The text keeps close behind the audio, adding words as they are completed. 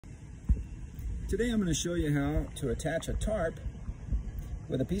Today I'm going to show you how to attach a tarp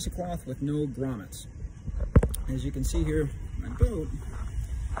with a piece of cloth with no grommets. As you can see here, my boat,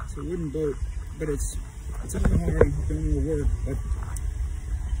 it's a wooden boat, but it's on the hard, done no work, but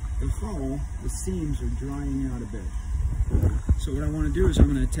the hull, the seams are drying out a bit. So what I want to do is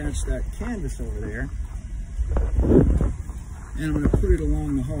I'm going to attach that canvas over there, and I'm going to put it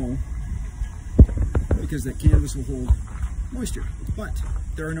along the hull because that canvas will hold moisture, but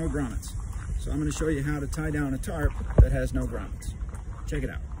there are no grommets. So I'm going to show you how to tie down a tarp that has no grommets. Check it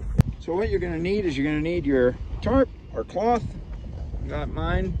out. So what you're going to need is you're going to need your tarp or cloth. I got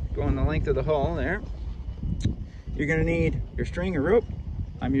mine going the length of the hull there. You're going to need your string or rope.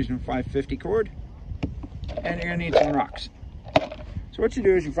 I'm using a 550 cord. And you're going to need some rocks. So what you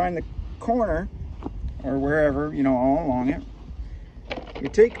do is you find the corner or wherever, you know, all along it. You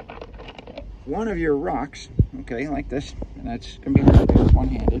take one of your rocks, okay, like this, and that's going to be hard to do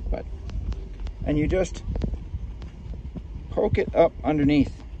one-handed, but, and you just poke it up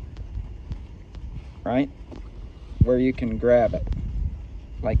underneath, right, where you can grab it,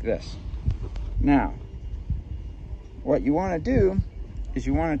 like this. Now, what you want to do is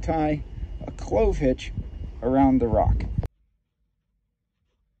you want to tie a clove hitch around the rock.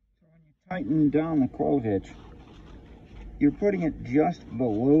 So when you tighten down the clove hitch, you're putting it just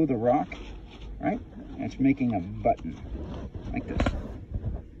below the rock, right? It's making a button, like this.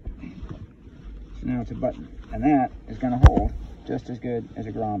 So now it's a button, and that is going to hold just as good as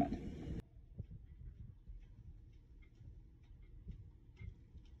a grommet.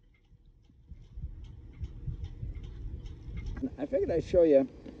 I figured I'd show you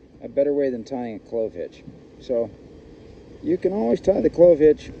a better way than tying a clove hitch. So you can always tie the clove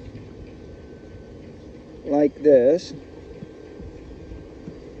hitch like this,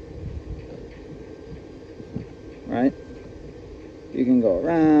 right? You can go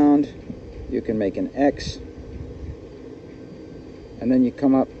around, you can make an X, and then you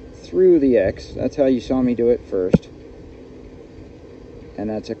come up through the X. That's how you saw me do it first. And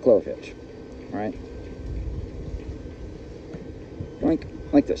that's a clove hitch, right?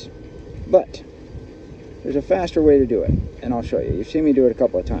 Like this. But there's a faster way to do it, and I'll show you. You've seen me do it a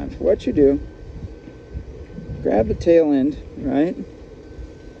couple of times. What you do, grab the tail end, right,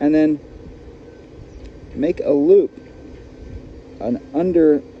 and then make a loop, a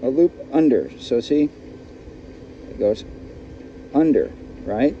loop under. So see, it goes under,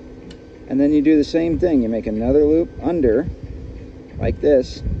 right? And then you do the same thing. You make another loop under, like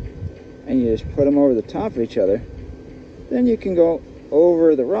this, and you just put them over the top of each other. Then you can go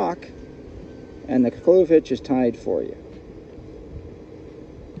over the rock, and the clove hitch is tied for you.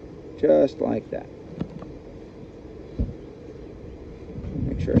 Just like that.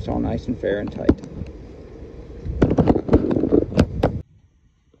 Make sure it's all nice and fair and tight.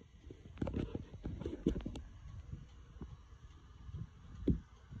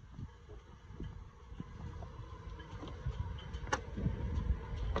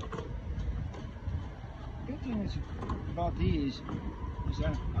 The good thing is about these is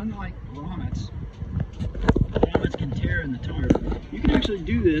that unlike grommets can tear in the tarp. You can actually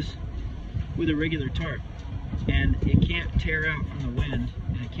do this with a regular tarp, and it can't tear out from the wind,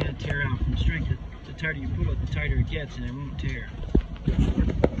 and it can't tear out from strength. The tighter you pull it, the tighter it gets, and it won't tear.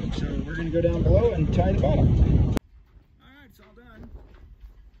 So we're going to go down below and tie the bottom. Alright, it's all done.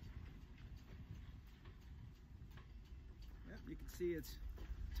 Yep, you can see it's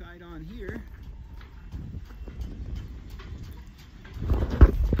tied on here.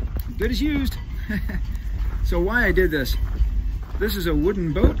 Good as used. So why I did this is a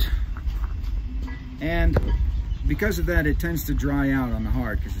wooden boat, and because of that it tends to dry out on the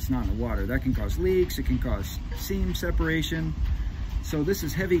hard because it's not in the water. That can cause leaks, it can cause seam separation. So this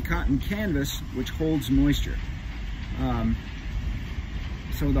is heavy cotton canvas which holds moisture.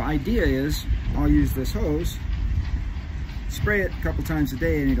 So the idea is I'll use this hose, spray it a couple times a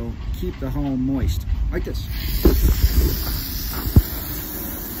day, and it'll keep the hull moist like this.